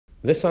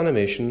This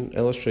animation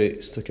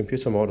illustrates the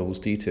computer models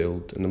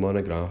detailed in the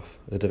monograph,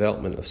 the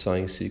development of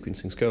size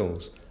sequencing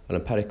skills and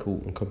empirical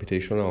and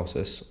computational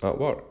analysis at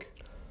work.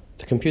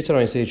 The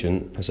computerized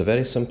agent has a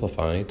very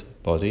simplified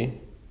body,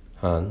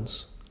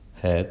 hands,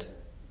 head,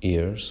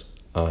 ears,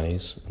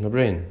 eyes and a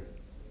brain.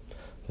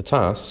 The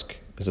task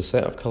is a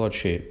set of coloured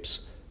shapes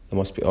that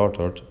must be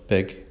ordered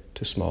big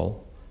to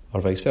small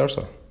or vice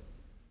versa.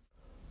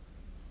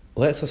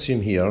 Let's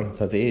assume here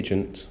that the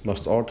agent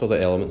must order the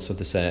elements of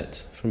the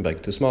set from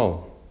big to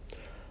small.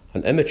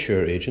 An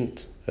immature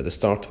agent at the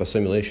start of a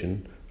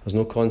simulation has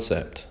no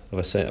concept of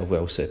a set of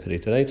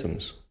well-separated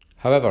items.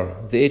 However,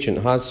 the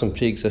agent has some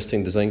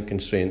pre-existing design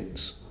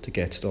constraints to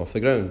get it off the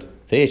ground.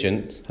 The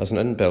agent has an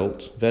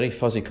inbuilt, very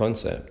fuzzy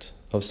concept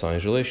of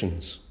size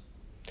relations.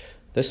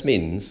 This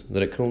means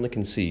that it can only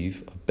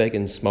conceive of big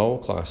and small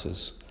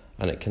classes,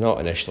 and it cannot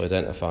initially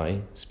identify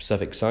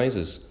specific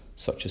sizes,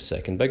 such as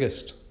second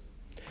biggest.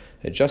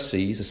 It just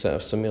sees a set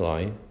of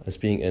stimuli as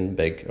being in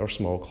big or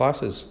small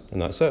classes,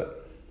 and that's it.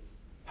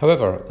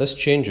 However, this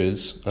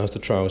changes as the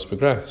trials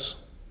progress.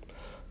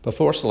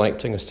 Before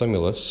selecting a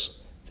stimulus,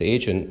 the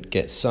agent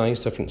gets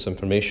size difference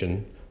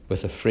information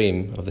with the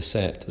frame of the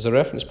set as a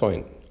reference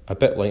point, a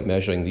bit like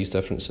measuring these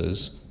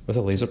differences with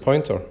a laser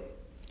pointer.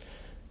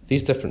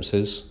 These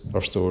differences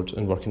are stored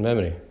in working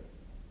memory.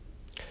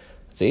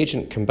 The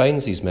agent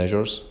combines these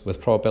measures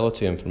with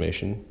probability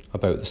information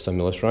about the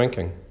stimulus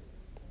ranking.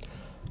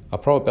 A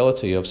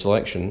probability of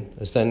selection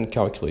is then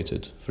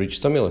calculated for each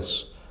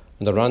stimulus,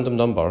 and a random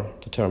number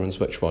determines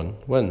which one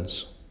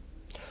wins.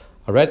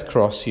 A red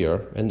cross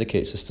here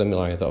indicates the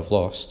stimuli that have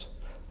lost,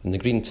 and the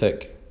green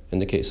tick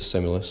indicates the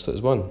stimulus that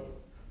has won.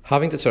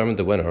 Having determined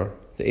the winner,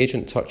 the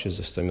agent touches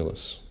the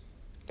stimulus.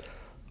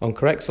 On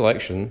correct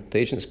selection, the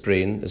agent's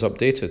brain is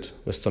updated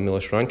with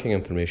stimulus ranking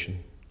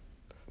information.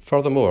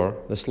 Furthermore,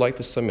 the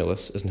selected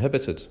stimulus is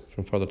inhibited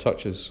from further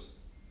touches.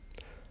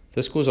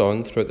 This goes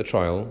on throughout the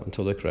trial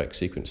until the correct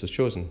sequence is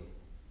chosen.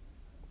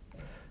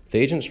 The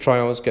agent's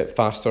trials get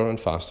faster and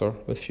faster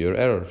with fewer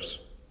errors.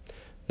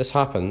 This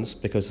happens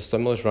because the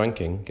stimulus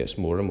ranking gets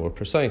more and more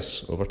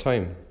precise over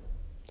time.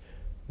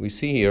 We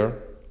see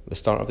here the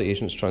start of the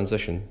agent's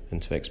transition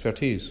into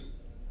expertise.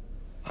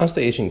 As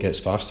the agent gets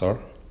faster,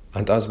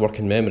 and as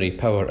working memory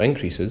power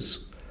increases,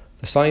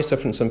 the size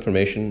difference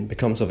information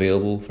becomes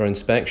available for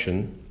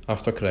inspection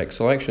after correct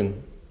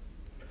selection.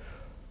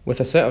 With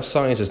a set of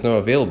sizes now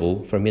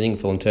available for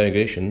meaningful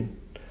interrogation,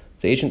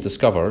 the agent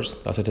discovers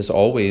that it is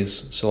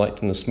always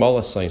selecting the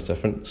smallest size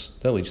difference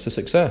that leads to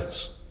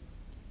success.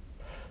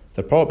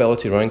 The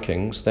probability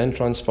rankings then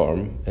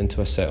transform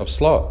into a set of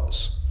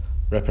slots,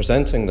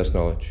 representing this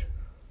knowledge.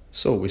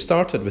 So we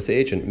started with the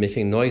agent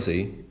making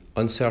noisy,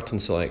 uncertain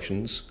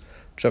selections,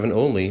 driven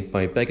only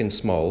by big and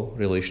small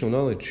relational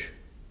knowledge.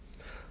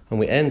 And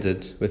we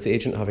ended with the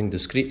agent having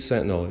discrete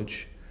set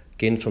knowledge,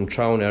 gained from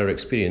trial and error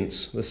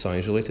experience with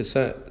size-related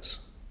sets.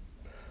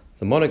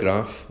 The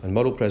monograph and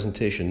model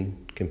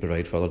presentation can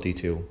provide further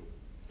detail.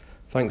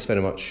 Thanks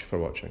very much for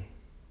watching.